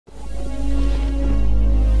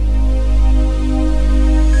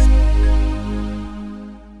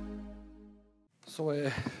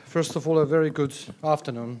First of all, a very good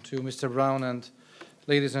afternoon to Mr. Brown and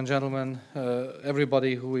ladies and gentlemen,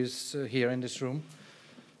 everybody who is here in this room.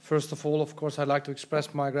 First of all, of course, I'd like to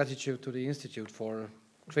express my gratitude to the Institute for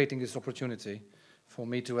creating this opportunity for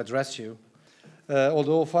me to address you.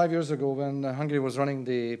 Although 5 years ago, when Hungary was running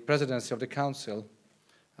the presidency of the Council,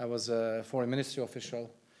 I was a foreign ministry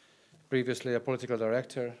official, previously a political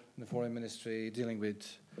director in the foreign ministry dealing with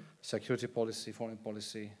security policy, foreign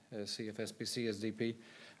policy, CFSP, CSDP.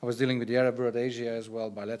 I was dealing with the Arab world, Asia as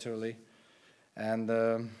well, bilaterally. And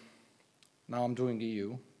now I'm doing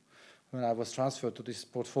EU. When I was transferred to this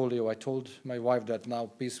portfolio, I told my wife that now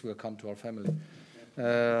peace will come to our family.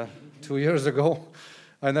 2 years ago,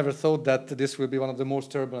 I never thought that this will be one of the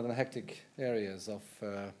most turbulent and hectic areas of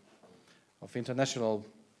international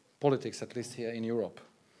politics, at least here in Europe.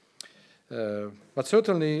 But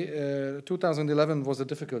certainly, 2011 was a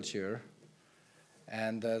difficult year,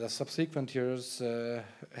 and the subsequent years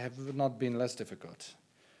have not been less difficult.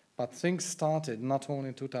 But things started not only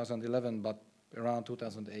in 2011, but around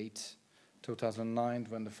 2008, 2009,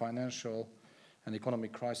 when the financial and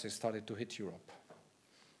economic crisis started to hit Europe,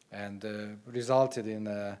 and resulted in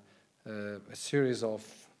a series of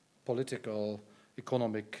political,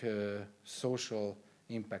 economic, social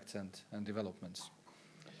impacts and developments.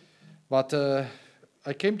 But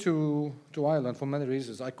I came to Ireland for many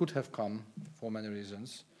reasons. I could have come for many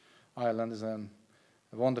reasons. Ireland is a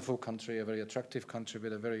wonderful country, a very attractive country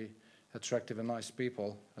with a very attractive and nice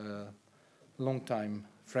people. Long-time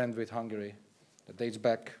friend with Hungary that dates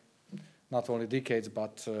back not only decades,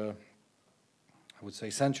 but I would say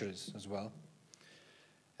centuries as well.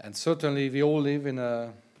 And certainly we all live in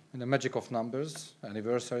the magic of numbers,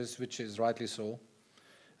 anniversaries, which is rightly so.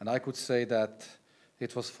 And I could say that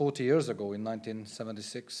it was 40 years ago, in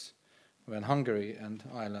 1976, when Hungary and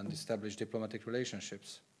Ireland established diplomatic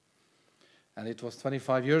relationships. And it was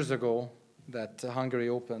 25 years ago that Hungary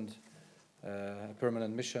opened a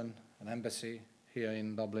permanent mission, an embassy here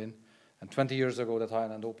in Dublin, and 20 years ago that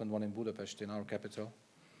Ireland opened one in Budapest, in our capital.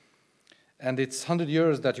 And it's 100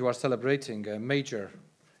 years that you are celebrating a major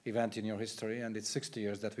event in your history, and it's 60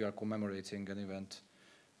 years that we are commemorating an event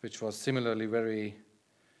which was similarly very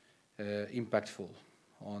impactful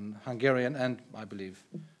on Hungarian and, I believe,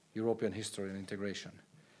 European history and integration.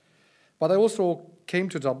 But I also came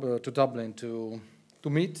to Dublin to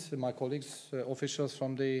meet my colleagues, officials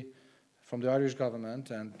from the Irish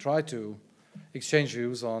government, and try to exchange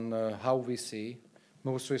views on how we see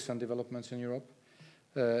most recent developments in Europe,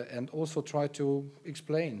 and also try to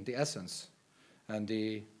explain the essence and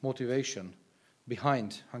the motivation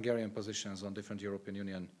behind Hungarian positions on different European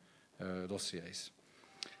Union dossiers.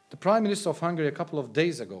 The Prime Minister of Hungary a couple of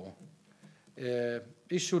days ago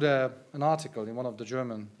issued an article in one of the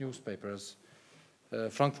German newspapers,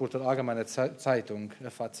 Frankfurter Allgemeine Zeitung,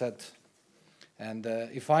 FAZ, and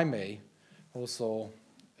if I may also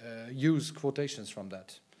use quotations from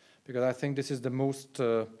that, because I think this is the most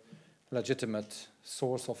legitimate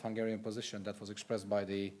source of Hungarian position that was expressed by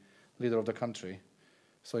the leader of the country.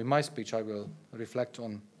 So in my speech I will reflect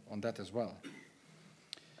on that as well.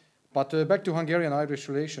 But back to Hungarian-Irish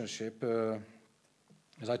relationship,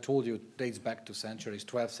 as I told you, it dates back to centuries,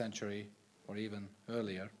 12th century or even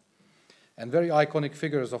earlier. And very iconic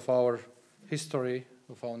figures of our history,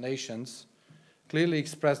 of our nations, clearly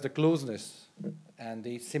express the closeness and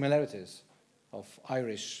the similarities of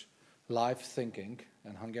Irish life thinking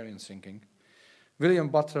and Hungarian thinking. William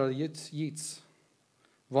Butler Yeats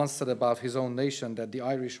once said about his own nation that the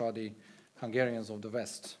Irish are the Hungarians of the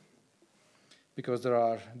West, because there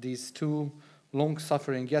are these two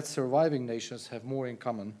long-suffering yet surviving nations have more in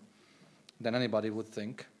common than anybody would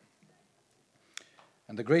think.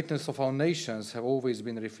 And the greatness of our nations have always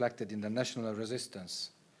been reflected in the national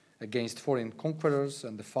resistance against foreign conquerors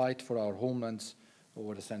and the fight for our homelands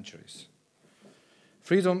over the centuries.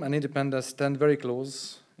 Freedom and independence stand very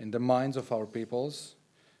close in the minds of our peoples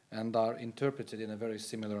and are interpreted in a very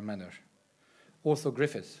similar manner. Arthur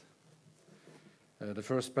Griffith, the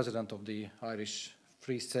first president of the Irish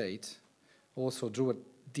Free State, also drew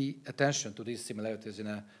the attention to these similarities in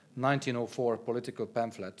a 1904 political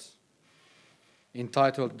pamphlet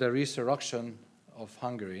entitled The Resurrection of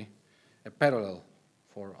Hungary, a Parallel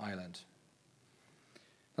for Ireland.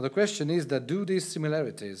 Now the question is that do these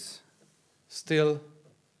similarities still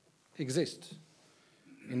exist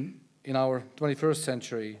in our 21st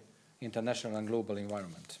century international and global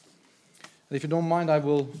environment? And if you don't mind, I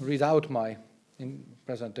will read out my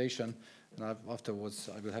presentation, and afterwards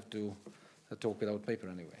I will have to talk without paper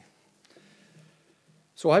anyway.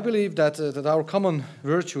 So I believe that our common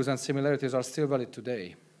virtues and similarities are still valid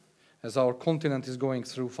today, as our continent is going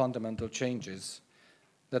through fundamental changes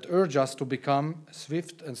that urge us to become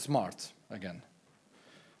swift and smart again.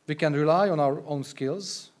 We can rely on our own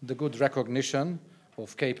skills, the good recognition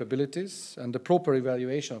of capabilities, and the proper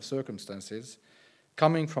evaluation of circumstances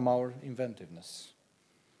coming from our inventiveness.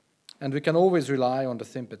 And we can always rely on the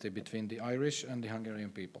sympathy between the Irish and the Hungarian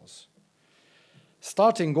peoples.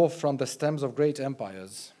 Starting off from the stems of great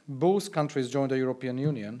empires, both countries joined the European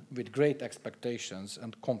Union with great expectations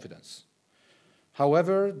and confidence.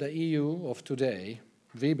 However, the EU of today,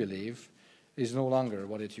 we believe, is no longer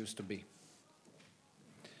what it used to be.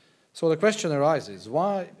 So the question arises,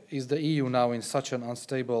 why is the EU now in such an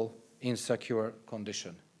unstable, insecure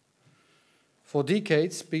condition? For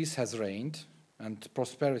decades, peace has reigned, and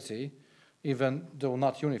prosperity, even though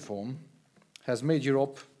not uniform, has made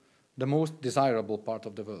Europe the most desirable part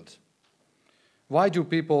of the world. Why do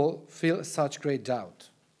people feel such great doubt,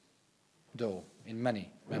 though, in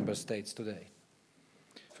many member states today?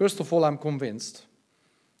 First of all, I'm convinced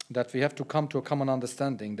that we have to come to a common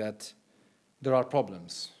understanding that there are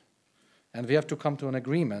problems, and we have to come to an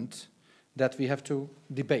agreement that we have to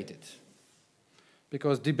debate it.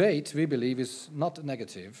 Because debate, we believe, is not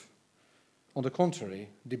negative. On the contrary,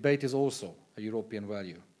 debate is also a European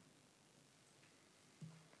value.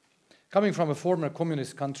 Coming from a former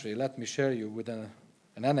communist country, let me share you with an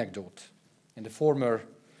anecdote in the former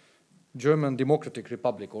German Democratic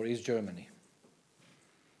Republic, or East Germany.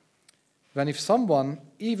 When if someone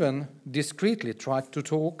even discreetly tried to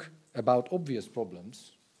talk about obvious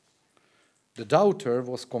problems, the doubter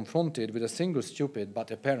was confronted with a single stupid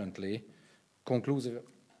but apparently conclusive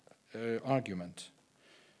argument.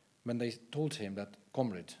 When they told him that,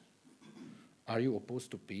 "Comrade, are you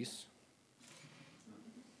opposed to peace?"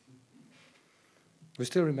 We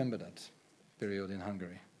still remember that period in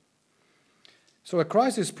Hungary. So a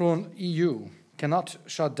crisis-prone EU cannot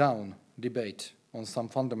shut down debate on some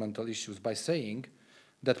fundamental issues by saying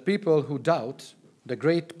that people who doubt the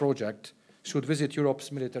great project should visit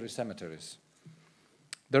Europe's military cemeteries.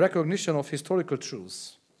 The recognition of historical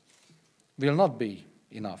truths will not be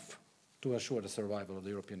enough to assure the survival of the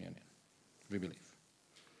European Union, we believe.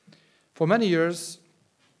 For many years,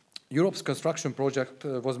 Europe's construction project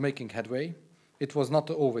was making headway. It was not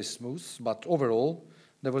always smooth, but overall,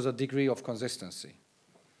 there was a degree of consistency.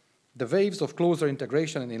 The waves of closer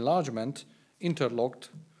integration and enlargement interlocked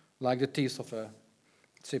like the teeth of a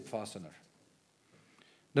zip fastener.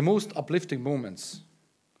 The most uplifting moments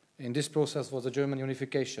in this process was the German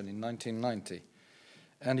unification in 1990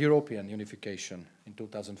 and European unification in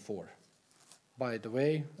 2004. By the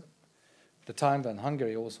way, the time when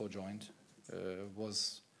Hungary also joined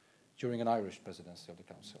was during an Irish presidency of the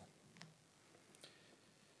Council.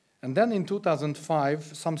 And then in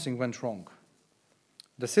 2005, something went wrong.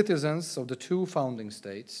 The citizens of the two founding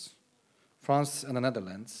states, France and the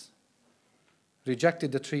Netherlands,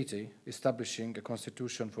 rejected the treaty establishing a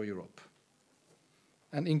constitution for Europe.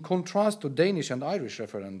 And in contrast to Danish and Irish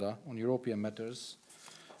referenda on European matters,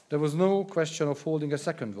 there was no question of holding a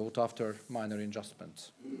second vote after minor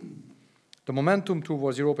adjustments. The momentum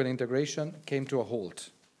towards European integration came to a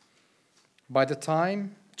halt. By the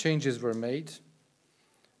time changes were made,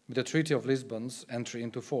 with the Treaty of Lisbon's entry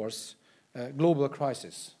into force, a global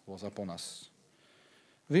crisis was upon us.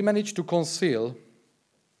 We managed to conceal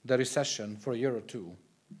the recession for a year or two,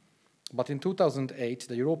 but in 2008,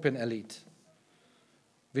 the European elite,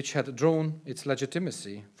 which had drawn its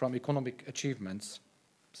legitimacy from economic achievements,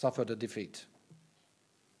 suffered a defeat.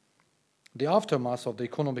 The aftermath of the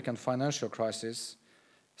economic and financial crisis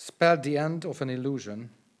spelled the end of an illusion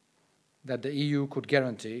that the EU could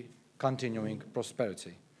guarantee continuing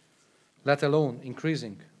prosperity, let alone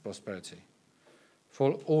increasing prosperity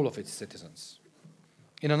for all of its citizens.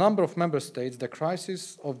 In a number of member states, the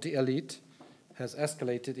crisis of the elite has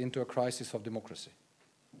escalated into a crisis of democracy.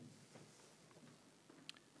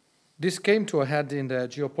 This came to a head in the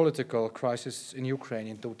geopolitical crisis in Ukraine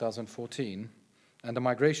in 2014 and the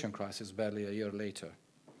migration crisis barely a year later.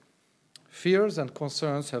 Fears and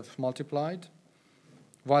concerns have multiplied,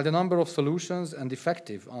 while the number of solutions and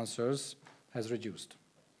effective answers has reduced.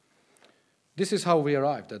 This is how we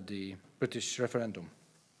arrived at the British referendum.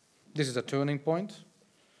 This is a turning point,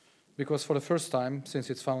 because for the first time since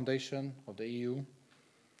its foundation of the EU,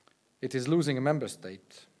 it is losing a member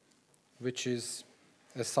state, which is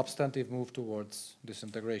a substantive move towards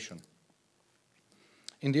disintegration.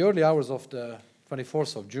 In the early hours of the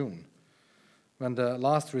 24th of June, when the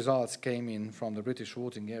last results came in from the British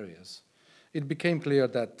voting areas, it became clear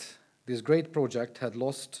that this great project had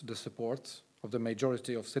lost the support of the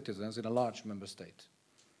majority of citizens in a large member state.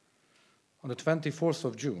 On the 24th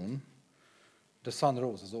of June, the sun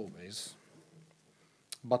rose as always,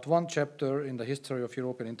 but one chapter in the history of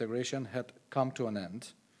European integration had come to an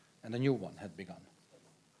end, and a new one had begun.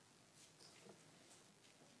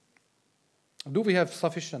 Do we have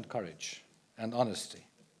sufficient courage and honesty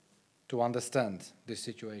to understand this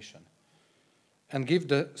situation and give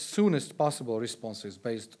the soonest possible responses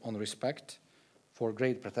based on respect for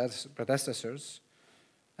great predecessors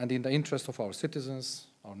and in the interest of our citizens,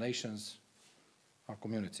 our nations, our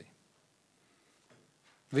community?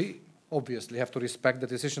 We obviously have to respect the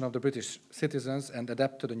decision of the British citizens and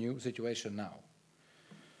adapt to the new situation now.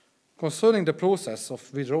 Concerning the process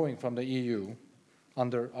of withdrawing from the EU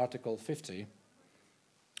under Article 50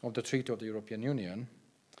 of the Treaty of the European Union,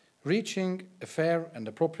 reaching a fair and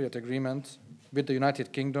appropriate agreement with the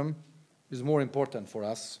United Kingdom is more important for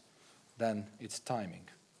us than its timing.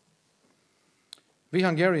 We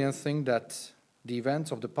Hungarians think that the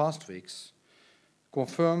events of the past weeks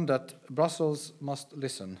confirm that Brussels must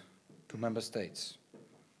listen to member states.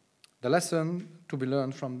 The lesson to be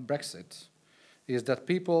learned from Brexit is that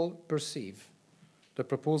people perceive the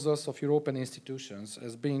proposals of European institutions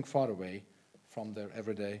as being far away from their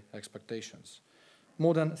everyday expectations.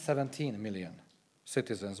 More than 17 million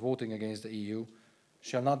citizens voting against the EU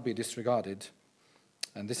shall not be disregarded,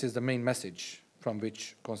 and this is the main message from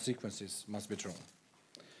which consequences must be drawn.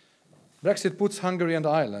 Brexit puts Hungary and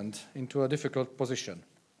Ireland into a difficult position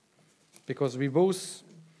because we both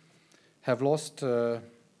have lost an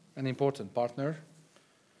important partner.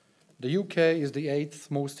 The UK is the 8th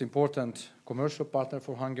most important commercial partner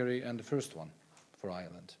for Hungary and the first one for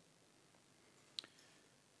Ireland.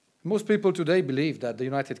 Most people today believe that the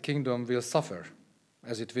United Kingdom will suffer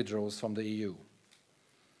as it withdraws from the EU.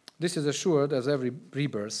 This is assured as every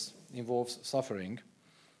rebirth involves suffering.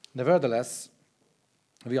 Nevertheless,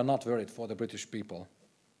 we are not worried for the British people,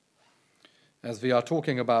 as we are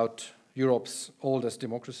talking about Europe's oldest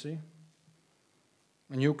democracy,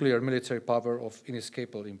 a nuclear military power of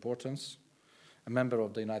inescapable importance, a member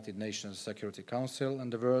of the United Nations Security Council,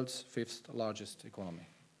 and the world's 5th largest economy.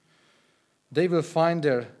 They will find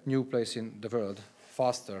their new place in the world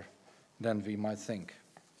faster than we might think.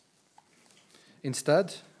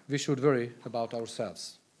 Instead, we should worry about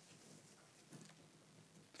ourselves.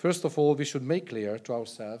 First of all, we should make clear to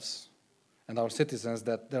ourselves and our citizens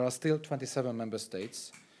that there are still 27 member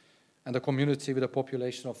states and a community with a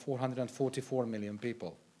population of 444 million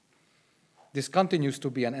people. This continues to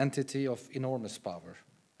be an entity of enormous power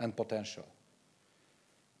and potential,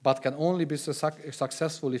 but can only be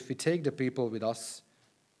successful if we take the people with us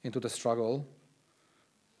into the struggle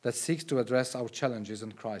that seeks to address our challenges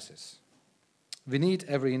and crises. We need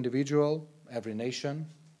every individual, every nation,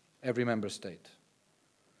 every member state.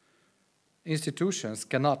 Institutions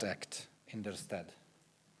cannot act in their stead.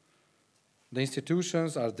 The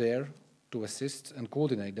institutions are there to assist and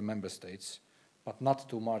coordinate the member states, but not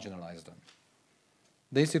to marginalize them.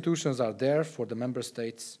 The institutions are there for the member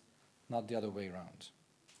states, not the other way around.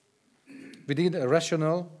 We need a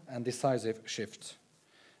rational and decisive shift.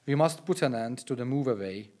 We must put an end to the move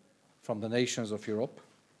away from the nations of Europe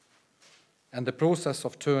and the process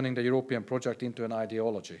of turning the European project into an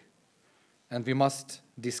ideology. And we must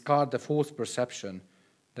discard the false perception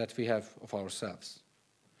that we have of ourselves.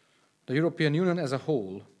 The European Union as a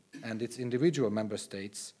whole and its individual member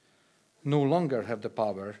states no longer have the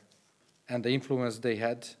power and the influence they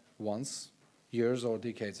had once, years or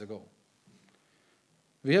decades ago.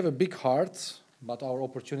 We have a big heart, but our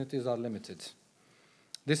opportunities are limited.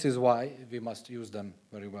 This is why we must use them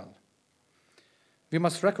very well. We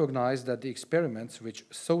must recognize that the experiments which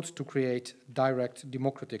sought to create direct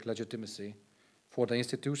democratic legitimacy for the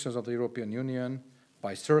institutions of the European Union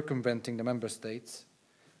by circumventing the member states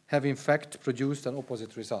have in fact produced an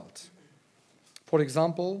opposite result. For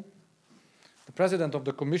example, the President of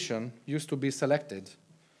the Commission used to be selected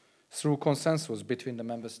through consensus between the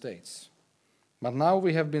member states. But now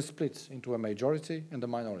we have been split into a majority and a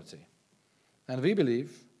minority. And we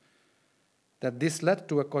believe that this led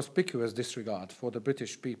to a conspicuous disregard for the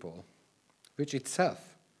British people, which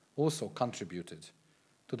itself also contributed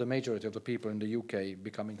to the majority of the people in the UK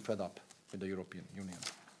becoming fed up with the European Union.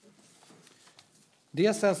 The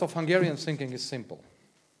essence of Hungarian thinking is simple.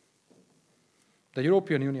 The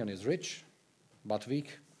European Union is rich, but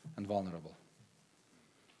weak and vulnerable.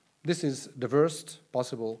 This is the worst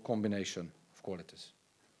possible combination of qualities.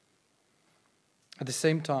 At the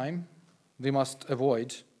same time, we must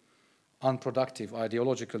avoid unproductive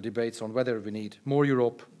ideological debates on whether we need more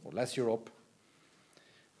Europe or less Europe.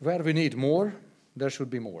 Where we need more, there should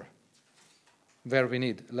be more. Where we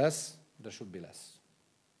need less, there should be less.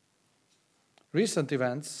 Recent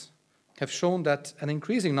events have shown that an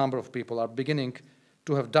increasing number of people are beginning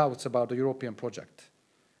to have doubts about the European project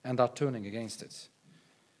and are turning against it.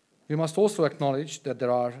 We must also acknowledge that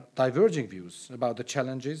there are diverging views about the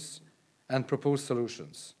challenges and proposed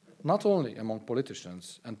solutions, not only among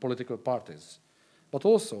politicians and political parties, but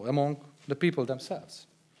also among the people themselves.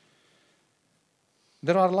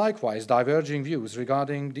 There are likewise diverging views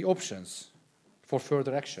regarding the options for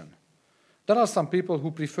further action. There are some people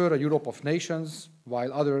who prefer a Europe of nations,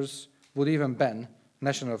 while others would even ban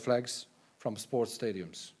national flags from sports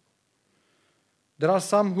stadiums. There are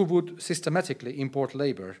some who would systematically import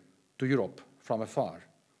labor to Europe from afar,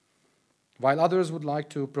 while others would like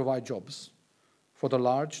to provide jobs for the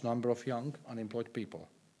large number of young unemployed people.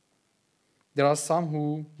 There are some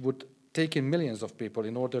who would take in millions of people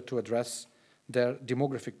in order to address their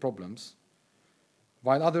demographic problems,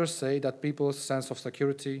 while others say that people's sense of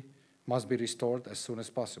security must be restored as soon as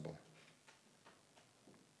possible.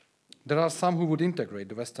 There are some who would integrate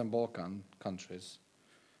the Western Balkan countries,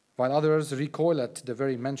 while others recoil at the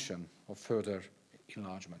very mention of further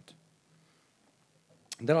enlargement.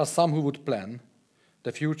 There are some who would plan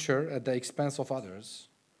the future at the expense of others,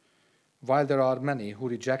 while there are many who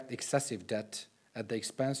reject excessive debt at the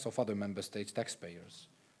expense of other member states' taxpayers,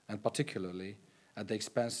 and particularly at the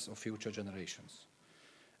expense of future generations.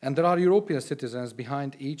 And there are European citizens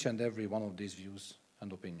behind each and every one of these views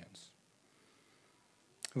and opinions.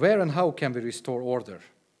 Where and how can we restore order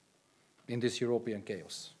in this European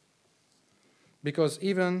chaos? Because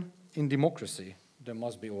even in democracy, there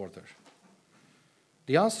must be order.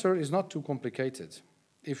 The answer is not too complicated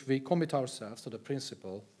if we commit ourselves to the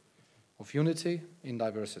principle of unity in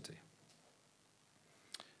diversity.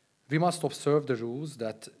 We must observe the rules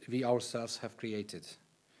that we ourselves have created.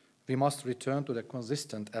 We must return to the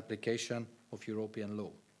consistent application of European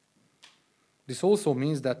law. This also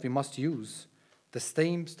means that we must use the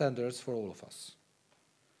same standards for all of us.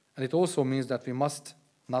 And it also means that we must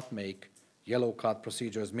not make yellow card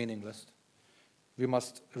procedures meaningless. We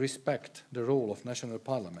must respect the role of national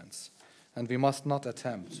parliaments, and we must not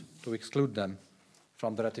attempt to exclude them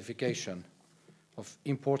from the ratification of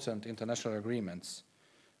important international agreements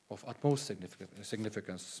of utmost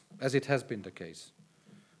significance, as it has been the case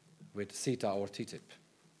with CETA or TTIP.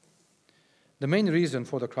 The main reason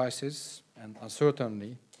for the crisis and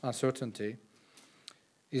uncertainty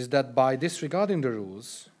is that by disregarding the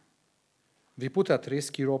rules, we put at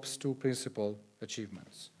risk Europe's two principal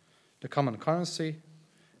achievements: the common currency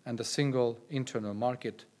and the single internal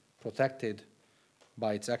market protected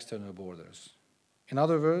by its external borders. In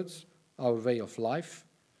other words, our way of life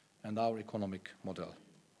and our economic model.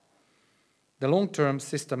 The long-term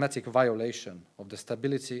systematic violation of the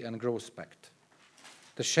Stability and Growth Pact,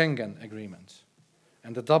 the Schengen Agreement,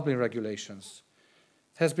 and the Dublin regulations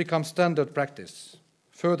has become standard practice,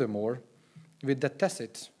 furthermore, with the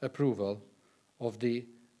tacit approval of the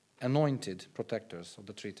anointed protectors of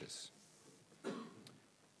the treaties.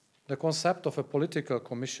 The concept of a political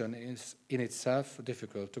commission is in itself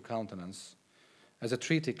difficult to countenance, as a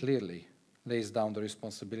treaty clearly lays down the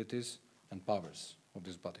responsibilities and powers of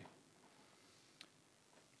this body.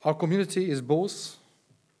 Our community is both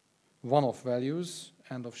one of values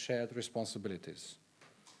and of shared responsibilities.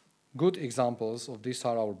 Good examples of this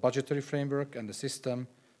are our budgetary framework and the system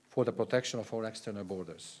for the protection of our external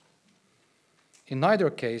borders. In neither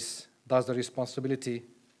case does the responsibility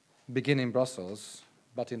begin in Brussels,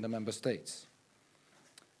 but in the member states.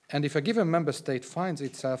 And if a given member state finds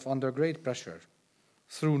itself under great pressure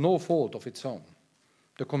through no fault of its own,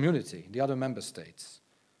 the community, the other member states,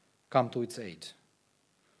 come to its aid.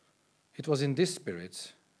 It was in this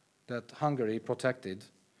spirit that Hungary protected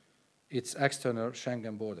its external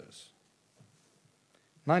Schengen borders.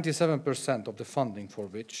 97% of the funding for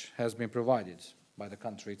which has been provided by the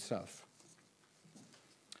country itself.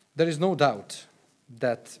 There is no doubt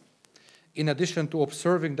that in addition to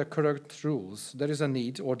observing the correct rules, there is a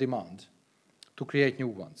need or demand to create new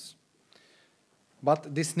ones.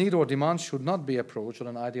 But this need or demand should not be approached on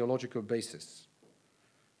an ideological basis.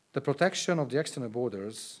 The protection of the external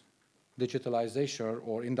borders, digitalization,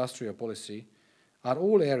 or industrial policy are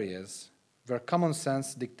all areas where common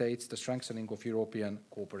sense dictates the strengthening of European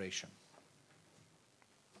cooperation.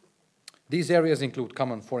 These areas include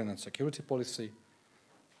common foreign and security policy,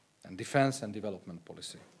 and defense and development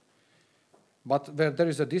policy. But where there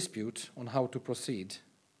is a dispute on how to proceed,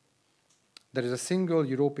 there is a single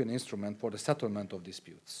European instrument for the settlement of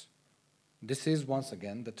disputes. This is, once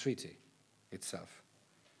again, the treaty itself.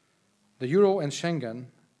 The Euro and Schengen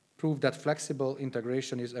prove that flexible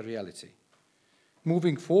integration is a reality.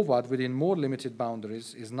 Moving forward within more limited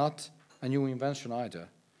boundaries is not a new invention either,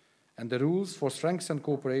 and the rules for strengthened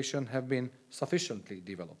cooperation have been sufficiently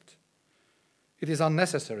developed. It is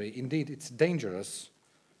unnecessary, indeed it's dangerous,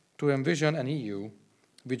 to envision an EU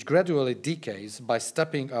which gradually decays by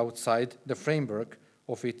stepping outside the framework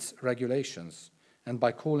of its regulations and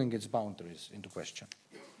by calling its boundaries into question.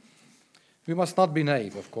 We must not be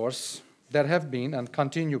naive, of course. There have been and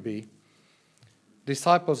continue to be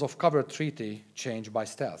disciples of covered treaty change by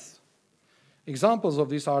stealth. Examples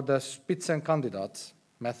of these are the Spitzenkandidat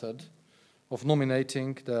method of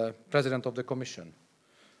nominating the President of the Commission,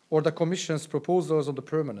 or the Commission's proposals on the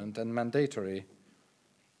permanent and mandatory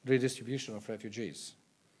redistribution of refugees.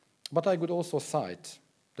 But I could also cite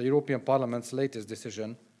the European Parliament's latest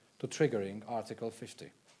decision to triggering Article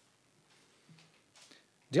 50.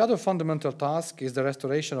 The other fundamental task is the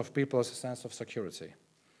restoration of people's sense of security.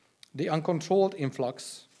 The uncontrolled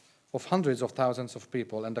influx of hundreds of thousands of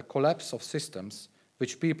people and the collapse of systems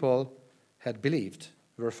which people had believed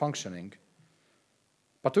were functioning,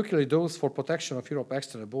 particularly those for protection of Europe's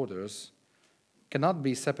external borders, cannot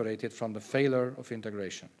be separated from the failure of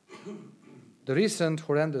integration. The recent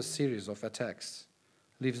horrendous series of attacks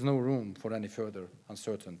leaves no room for any further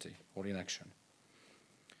uncertainty or inaction.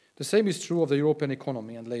 The same is true of the European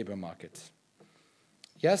economy and labor market.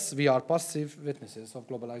 Yes, we are passive witnesses of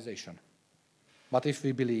globalization. But if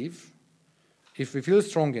we believe, if we feel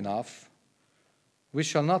strong enough, we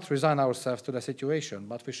shall not resign ourselves to the situation,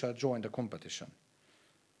 but we shall join the competition.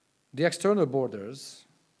 The external borders,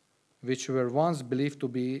 which were once believed to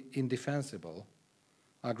be indefensible,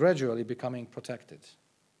 are gradually becoming protected.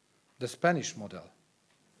 The Spanish model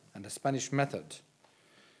and the Spanish method,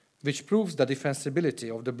 which proves the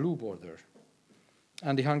defensibility of the blue border,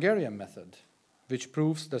 and the Hungarian method, which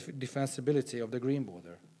proves the defensibility of the green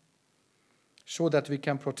border, show that we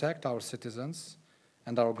can protect our citizens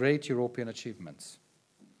and our great European achievements.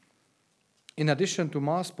 In addition to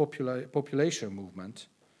mass population movement,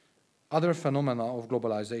 other phenomena of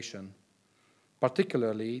globalization,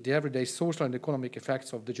 particularly the everyday social and economic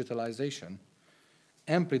effects of digitalization,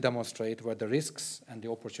 amply demonstrate where the risks and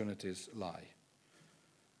the opportunities lie.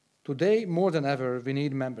 Today, more than ever, we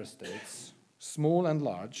need member states, small and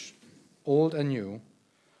large, old and new,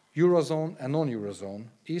 Eurozone and non-Eurozone,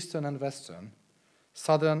 Eastern and Western,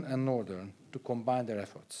 Southern and Northern, to combine their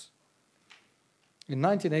efforts. In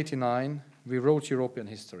 1989, we wrote European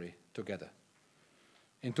history together.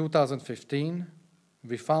 In 2015,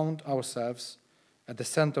 we found ourselves at the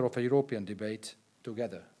center of a European debate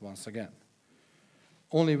together once again.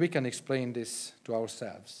 Only we can explain this to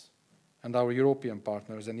ourselves and our European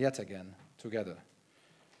partners, and yet again, together.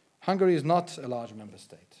 Hungary is not a large member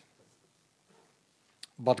state.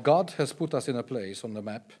 But God has put us in a place on the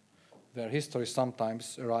map where history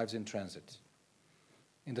sometimes arrives in transit.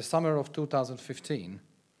 In the summer of 2015,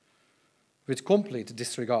 with complete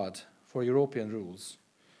disregard for European rules,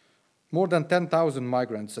 more than 10,000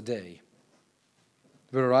 migrants a day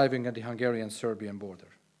were arriving at the Hungarian-Serbian border.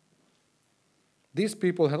 These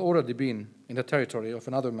people had already been in the territory of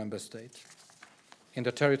another member state, in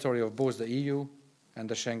the territory of both the EU and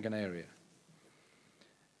the Schengen area.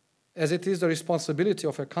 As it is the responsibility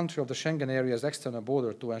of a country of the Schengen area's external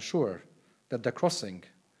border to ensure that the crossing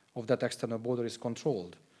of that external border is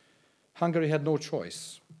controlled, Hungary had no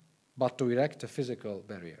choice but to erect a physical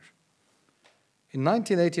barrier. In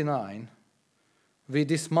 1989, we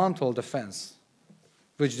dismantled the fence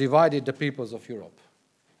which divided the peoples of Europe.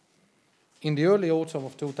 In the early autumn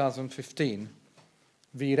of 2015,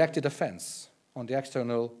 we erected a fence on the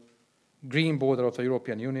external green border of the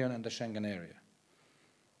European Union and the Schengen area.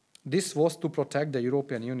 This was to protect the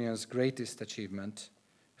European Union's greatest achievement,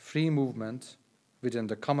 free movement within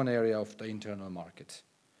the common area of the internal market.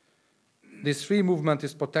 This free movement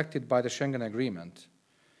is protected by the Schengen Agreement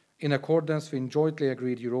in accordance with jointly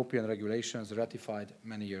agreed European regulations ratified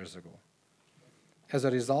many years ago. As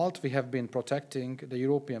a result, we have been protecting the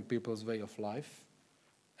European people's way of life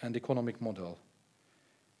and economic model,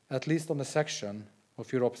 at least on the section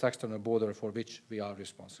of Europe's external border for which we are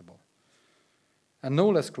responsible. And no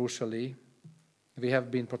less crucially, we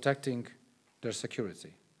have been protecting their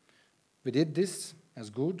security. We did this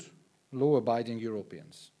as good, law-abiding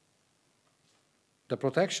Europeans. The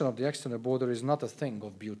protection of the external border is not a thing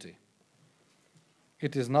of beauty.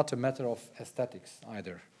 It is not a matter of aesthetics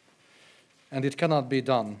either. And it cannot be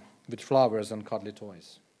done with flowers and cuddly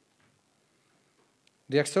toys.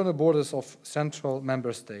 The external borders of central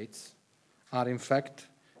member states are in fact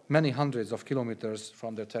many hundreds of kilometers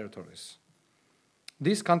from their territories.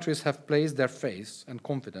 These countries have placed their faith and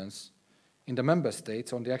confidence in the member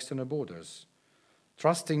states on the external borders,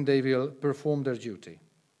 trusting they will perform their duty.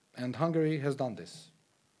 And Hungary has done this.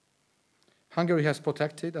 Hungary has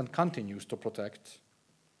protected and continues to protect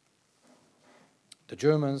the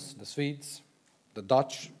Germans, the Swedes, the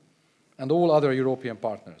Dutch, and all other European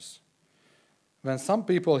partners. When some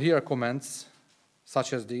people hear comments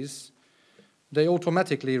such as these, they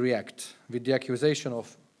automatically react with the accusation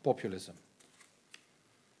of populism.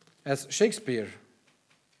 As Shakespeare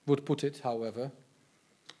would put it, however,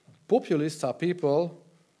 populists are people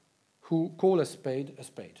who call a spade a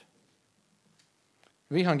spade.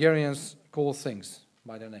 We Hungarians call things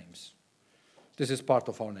by their names. This is part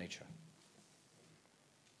of our nature.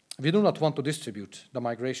 We do not want to distribute the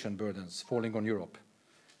migration burdens falling on Europe,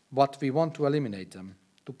 but we want to eliminate them,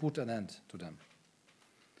 to put an end to them.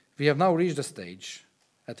 We have now reached a stage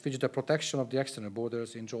at which the protection of the external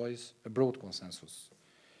borders enjoys a broad consensus,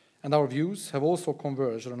 and our views have also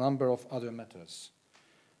converged on a number of other matters.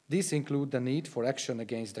 These include the need for action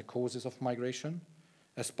against the causes of migration,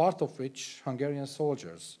 as part of which Hungarian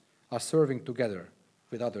soldiers are serving together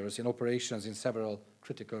with others in operations in several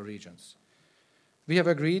critical regions. We have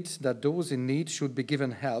agreed that those in need should be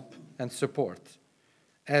given help and support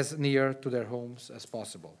as near to their homes as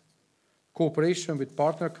possible. Cooperation with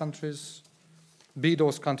partner countries, be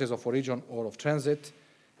those countries of origin or of transit,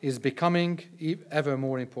 is becoming ever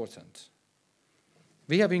more important.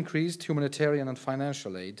 We have increased humanitarian and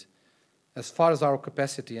financial aid as far as our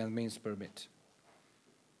capacity and means permit.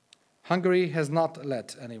 Hungary has not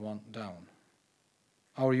let anyone down,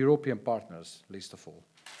 our European partners least of all.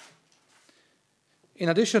 In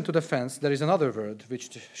addition to defense, there is another word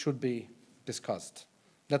which should be discussed.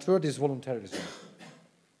 That word is voluntarism.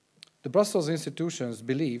 The Brussels institutions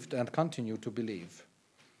believed and continue to believe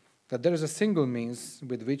that there is a single means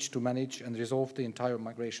with which to manage and resolve the entire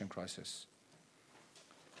migration crisis.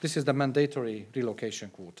 This is the mandatory relocation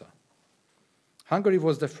quota. Hungary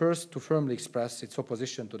was the first to firmly express its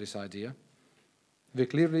opposition to this idea. We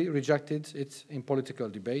clearly rejected it in political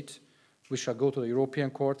debate. We shall go to the European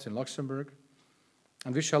courts in Luxembourg,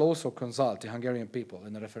 and we shall also consult the Hungarian people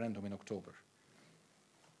in a referendum in October.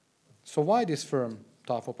 So why this firm,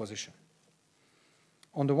 tough opposition?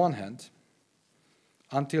 On the one hand,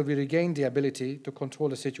 until we regain the ability to control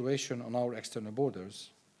the situation on our external borders,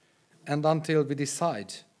 and until we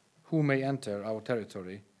decide who may enter our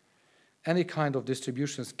territory, any kind of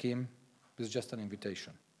distribution scheme is just an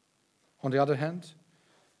invitation. On the other hand,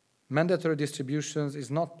 mandatory distributions is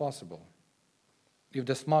not possible if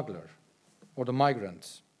the smuggler or the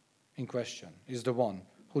migrant in question is the one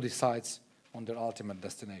who decides on their ultimate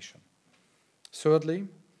destination. Thirdly,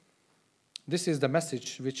 this is the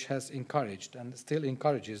message which has encouraged and still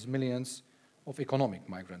encourages millions of economic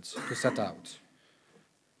migrants to set out.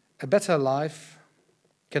 A better life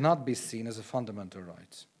cannot be seen as a fundamental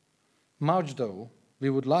right, much though we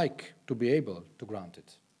would like to be able to grant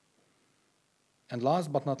it. And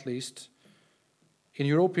last but not least, in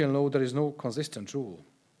European law there is no consistent rule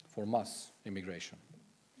for mass immigration.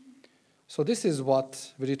 So this is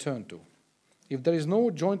what we return to. If there is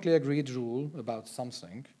no jointly agreed rule about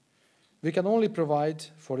something, we can only provide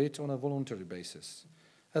for it on a voluntary basis,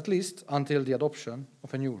 at least until the adoption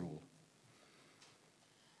of a new rule.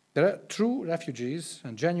 True refugees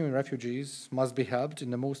and genuine refugees must be helped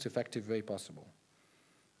in the most effective way possible.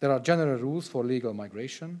 There are general rules for legal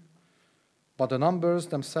migration, but the numbers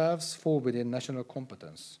themselves fall within national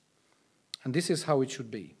competence. And this is how it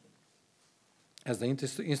should be, as the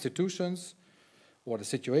institutions or the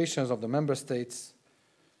situations of the member states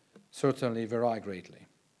certainly vary greatly.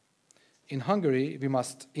 In Hungary, we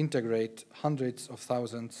must integrate hundreds of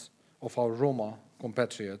thousands of our Roma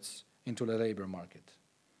compatriots into the labor market,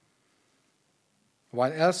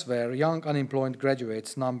 while elsewhere young unemployed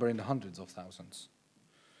graduates number in the hundreds of thousands.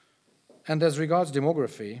 And as regards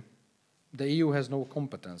demography, the EU has no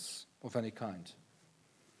competence of any kind.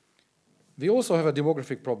 We also have a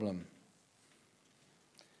demographic problem.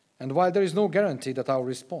 And while there is no guarantee that our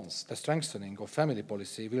response, the strengthening of family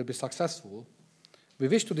policy, will be successful, we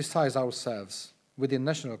wish to decide ourselves within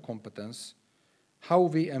national competence how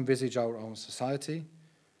we envisage our own society,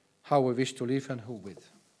 how we wish to live and who with.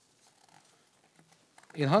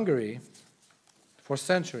 In Hungary, for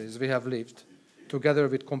centuries we have lived together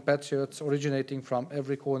with compatriots originating from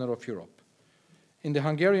every corner of Europe. In the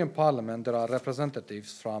Hungarian parliament there are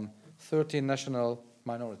representatives from 13 national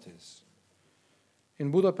minorities. In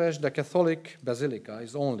Budapest, the Catholic Basilica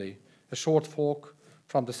is only a short walk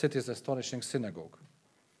from the city's astonishing synagogue.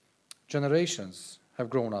 Generations have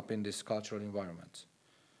grown up in this cultural environment.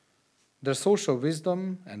 Their social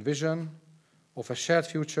wisdom and vision of a shared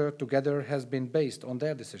future together has been based on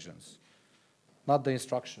their decisions, not the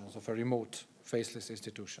instructions of a remote, faceless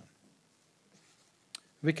institution.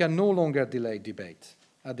 We can no longer delay debate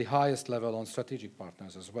at the highest level on strategic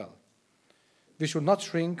partners as well. We should not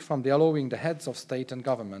shrink from allowing the heads of state and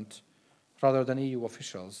government, rather than EU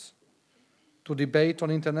officials, to debate on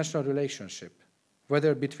international relationship,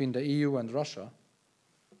 whether between the EU and Russia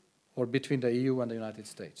or between the EU and the United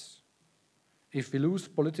States. If we lose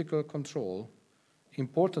political control,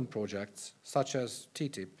 important projects such as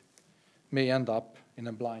TTIP may end up in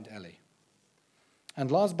a blind alley. And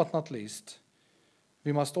last but not least,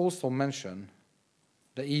 we must also mention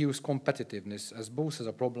the EU's competitiveness as both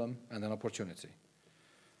a problem and an opportunity.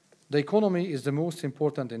 The economy is the most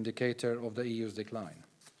important indicator of the EU's decline.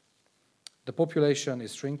 The population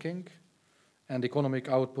is shrinking and economic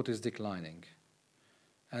output is declining.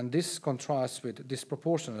 And this contrasts with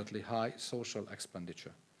disproportionately high social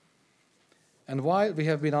expenditure. And while we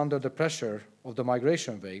have been under the pressure of the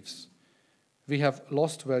migration waves, we have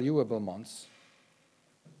lost valuable months,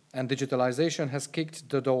 and digitalization has kicked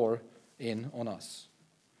the door in on us.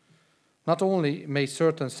 Not only may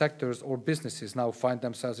certain sectors or businesses now find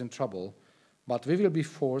themselves in trouble, but we will be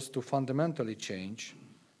forced to fundamentally change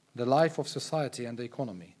the life of society and the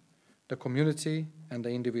economy, the community and the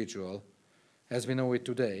individual, as we know it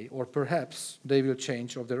today, or perhaps they will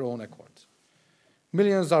change of their own accord.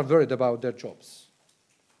 Millions are worried about their jobs.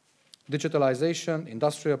 Digitalization,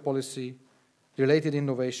 industrial policy, related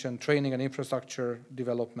innovation, training and infrastructure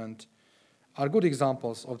development are good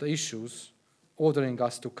examples of the issues ordering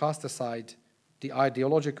us to cast aside the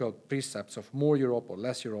ideological precepts of more Europe or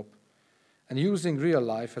less Europe and using real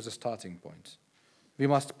life as a starting point. We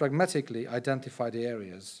must pragmatically identify the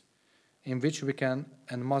areas in which we can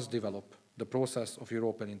and must develop the process of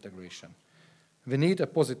European integration. We need a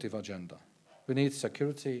positive agenda. We need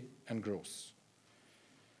security and growth.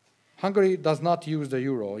 Hungary does not use the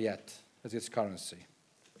euro yet as its currency,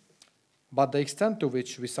 but the extent to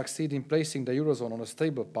which we succeed in placing the Eurozone on a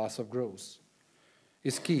stable path of growth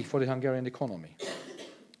is key for the Hungarian economy.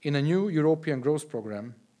 In a new European growth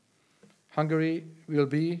program, Hungary will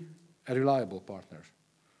be a reliable partner,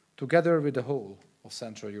 together with the whole of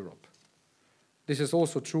Central Europe. This is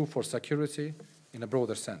also true for security in a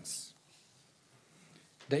broader sense.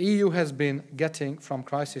 The EU has been getting from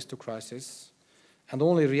crisis to crisis and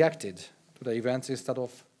only reacted to the events instead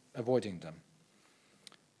of avoiding them.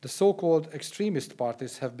 The so-called extremist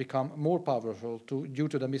parties have become more powerful due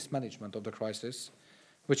to the mismanagement of the crisis,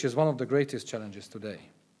 which is one of the greatest challenges today.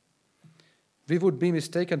 We would be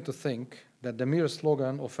mistaken to think that the mere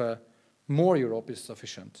slogan of a more Europe is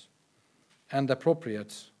sufficient and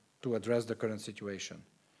appropriate to address the current situation.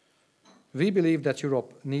 We believe that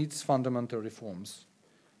Europe needs fundamental reforms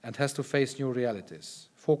and has to face new realities,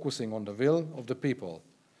 focusing on the will of the people,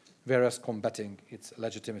 whereas combating its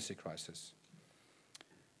legitimacy crisis.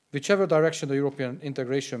 Whichever direction the European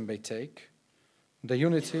integration may take, the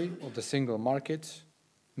unity of the single market,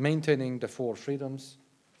 maintaining the four freedoms,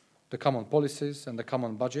 the common policies and the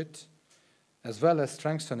common budget, as well as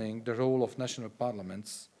strengthening the role of national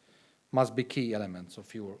parliaments, must be key elements of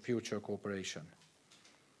future cooperation.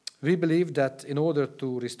 We believe that in order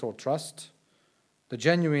to restore trust, the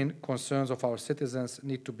genuine concerns of our citizens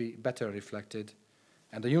need to be better reflected,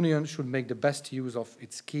 and the Union should make the best use of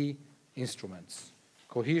its key instruments: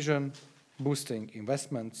 cohesion, boosting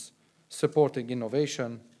investments, supporting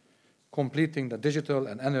innovation, completing the digital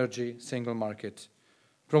and energy single market,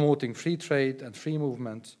 promoting free trade and free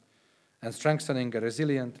movement, and strengthening a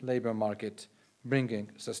resilient labor market, bringing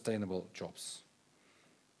sustainable jobs.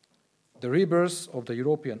 The rebirth of the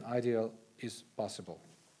European ideal is possible.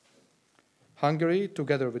 Hungary,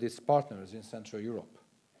 together with its partners in Central Europe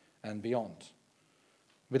and beyond,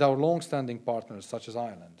 with our long-standing partners such as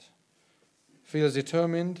Ireland, feels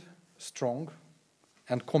determined, strong,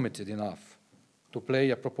 and committed enough to play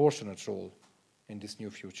a proportionate role in this new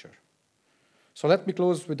future. So let me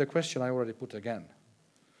close with the question I already put again.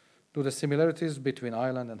 Do the similarities between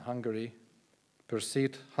Ireland and Hungary,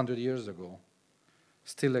 perceived 100 years ago,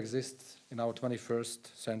 still exist in our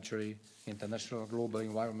 21st century international global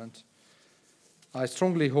environment? I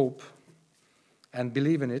strongly hope and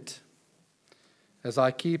believe in it, as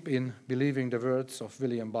I keep in believing the words of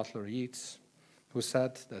William Butler Yeats, who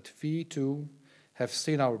said that we too have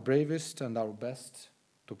seen our bravest and our best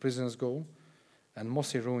to prisons go, and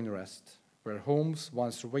mossy ruin rest, where homes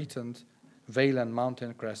once waited, vale and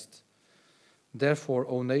mountain crest. Therefore,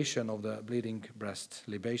 O nation of the bleeding breast,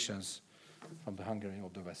 libations from the Hungary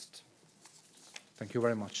of the West. Thank you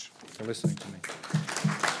very much for listening to me.